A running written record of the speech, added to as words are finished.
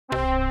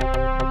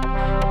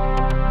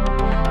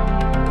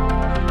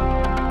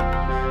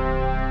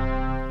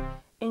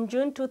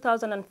June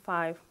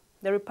 2005,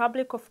 the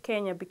Republic of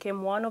Kenya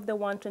became one of the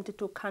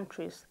 122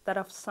 countries that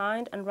have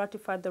signed and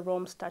ratified the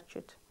Rome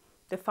Statute,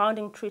 the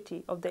founding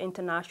treaty of the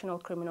International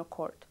Criminal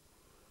Court.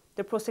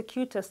 The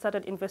prosecutor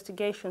started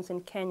investigations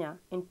in Kenya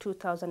in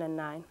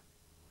 2009.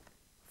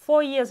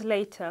 4 years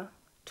later,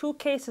 2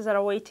 cases are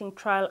awaiting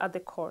trial at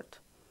the court.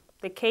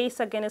 The case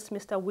against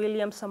Mr.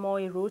 William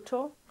Samoei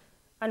Ruto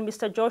and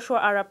Mr. Joshua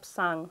Arap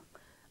Sang,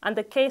 and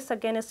the case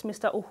against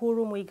Mr.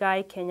 Uhuru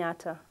Muigai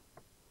Kenyatta.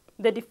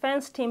 The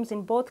defense teams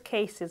in both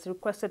cases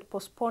requested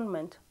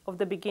postponement of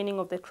the beginning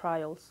of the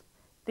trials.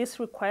 These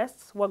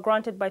requests were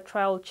granted by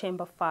Trial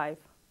Chamber 5.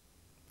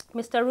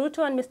 Mr.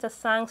 Ruto and Mr.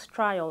 Sang's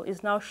trial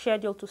is now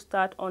scheduled to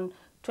start on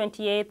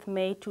 28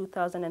 May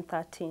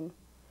 2013.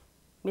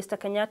 Mr.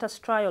 Kenyatta's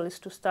trial is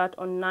to start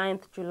on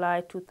 9th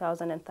July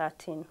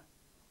 2013.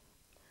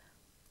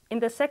 In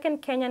the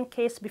second Kenyan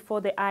case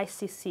before the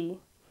ICC,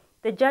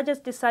 the judges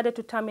decided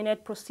to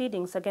terminate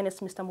proceedings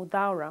against Mr.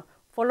 Muthaura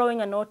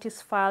following a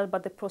notice filed by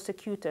the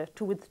prosecutor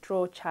to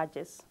withdraw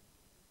charges.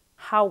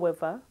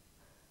 However,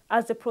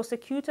 as the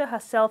prosecutor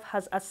herself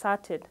has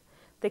asserted,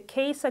 the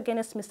case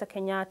against Mr.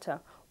 Kenyatta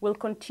will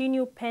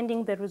continue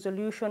pending the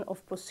resolution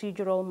of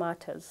procedural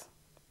matters.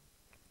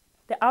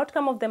 The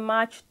outcome of the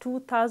March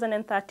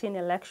 2013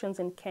 elections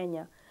in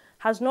Kenya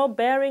has no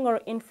bearing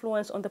or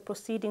influence on the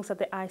proceedings at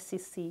the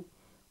ICC,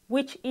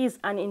 which is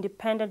an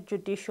independent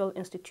judicial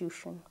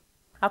institution.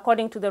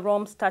 According to the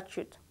Rome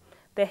Statute,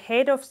 the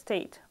head of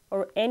state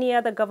or any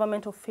other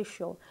government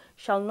official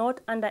shall not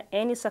under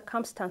any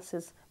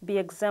circumstances be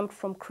exempt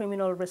from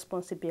criminal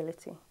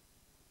responsibility.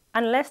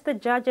 Unless the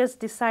judges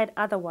decide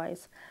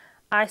otherwise,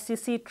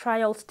 ICC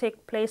trials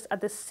take place at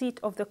the seat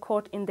of the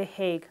court in The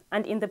Hague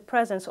and in the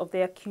presence of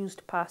the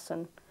accused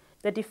person.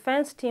 The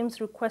defense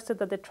teams requested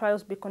that the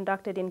trials be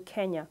conducted in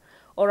Kenya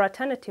or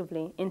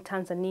alternatively in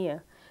Tanzania,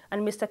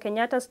 and Mr.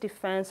 Kenyatta's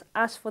defense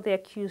asked for the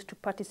accused to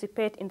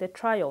participate in the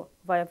trial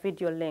via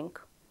video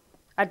link.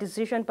 A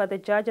decision by the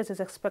judges is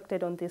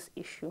expected on this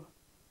issue.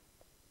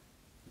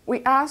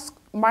 We asked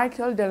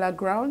Mikel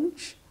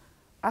Delagrange,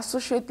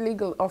 Associate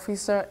Legal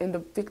Officer in the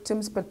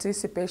Victims'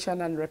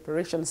 Participation and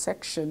Reparation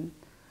section,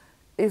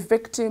 if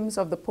victims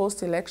of the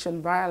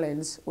post-election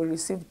violence will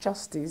receive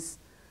justice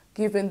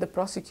given the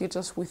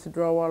prosecutor's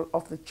withdrawal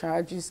of the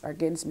charges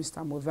against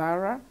Mr.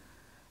 Muthaura,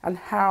 and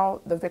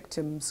how the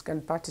victims can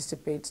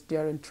participate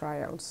during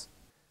trials.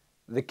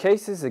 The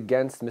cases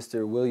against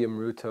Mr. William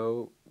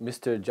Ruto,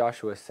 Mr.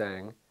 Joshua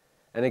Sang,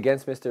 and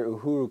against Mr.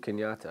 Uhuru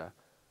Kenyatta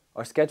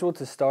are scheduled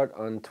to start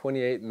on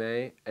 28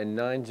 May and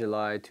 9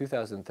 July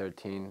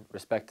 2013,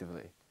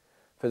 respectively,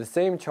 for the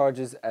same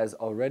charges as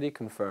already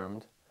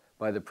confirmed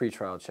by the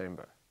pretrial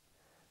chamber.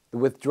 The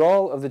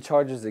withdrawal of the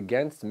charges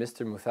against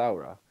Mr.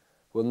 Muthaura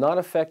will not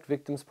affect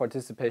victims'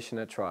 participation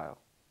at trial.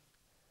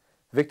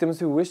 Victims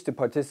who wish to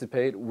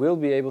participate will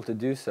be able to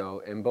do so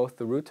in both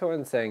the Ruto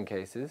and Sang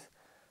cases,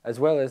 as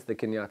well as the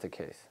Kenyatta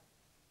case.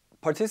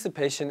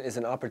 Participation is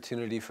an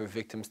opportunity for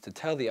victims to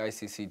tell the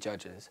ICC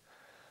judges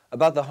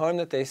about the harm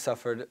that they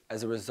suffered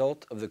as a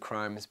result of the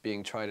crimes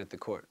being tried at the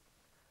court,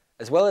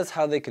 as well as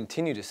how they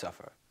continue to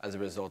suffer as a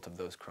result of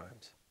those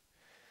crimes.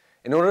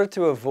 In order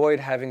to avoid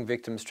having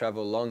victims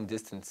travel long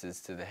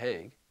distances to The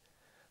Hague,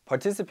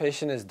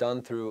 participation is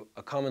done through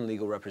a common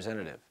legal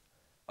representative,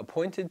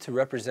 appointed to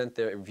represent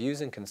their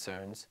views and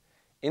concerns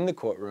in the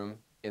courtroom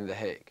in The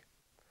Hague.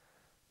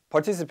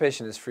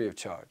 Participation is free of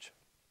charge.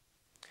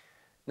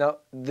 Now,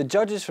 the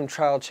judges from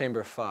Trial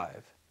Chamber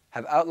 5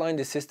 have outlined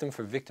a system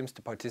for victims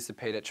to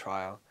participate at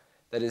trial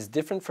that is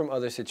different from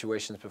other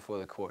situations before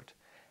the court,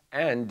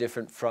 and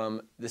different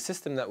from the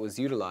system that was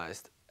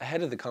utilized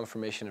ahead of the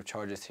confirmation of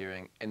charges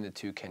hearing in the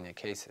 2 Kenya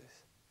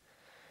cases.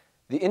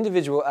 The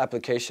individual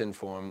application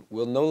form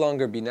will no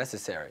longer be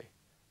necessary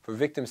for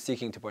victims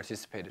seeking to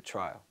participate at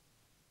trial.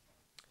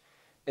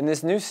 In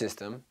this new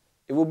system,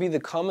 it will be the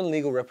common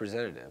legal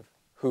representative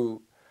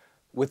who,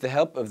 with the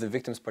help of the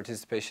Victims'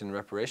 Participation and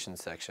Reparation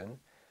section,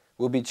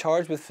 will be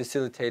charged with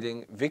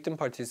facilitating victim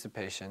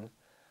participation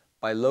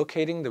by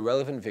locating the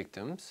relevant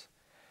victims,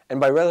 and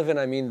by relevant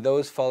I mean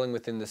those falling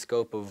within the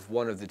scope of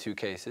one of the 2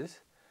 cases,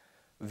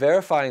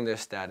 verifying their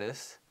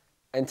status,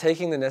 and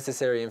taking the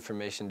necessary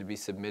information to be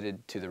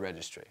submitted to the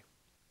registry.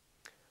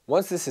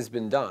 Once this has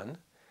been done,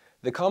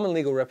 the common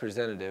legal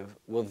representative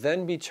will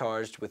then be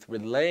charged with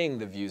relaying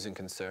the views and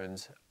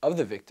concerns of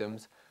the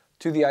victims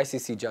to the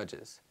ICC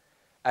judges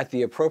at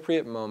the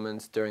appropriate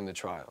moments during the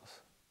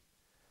trials.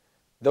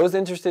 Those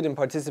interested in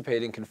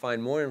participating can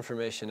find more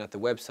information at the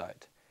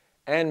website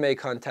and may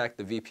contact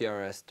the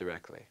VPRS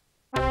directly.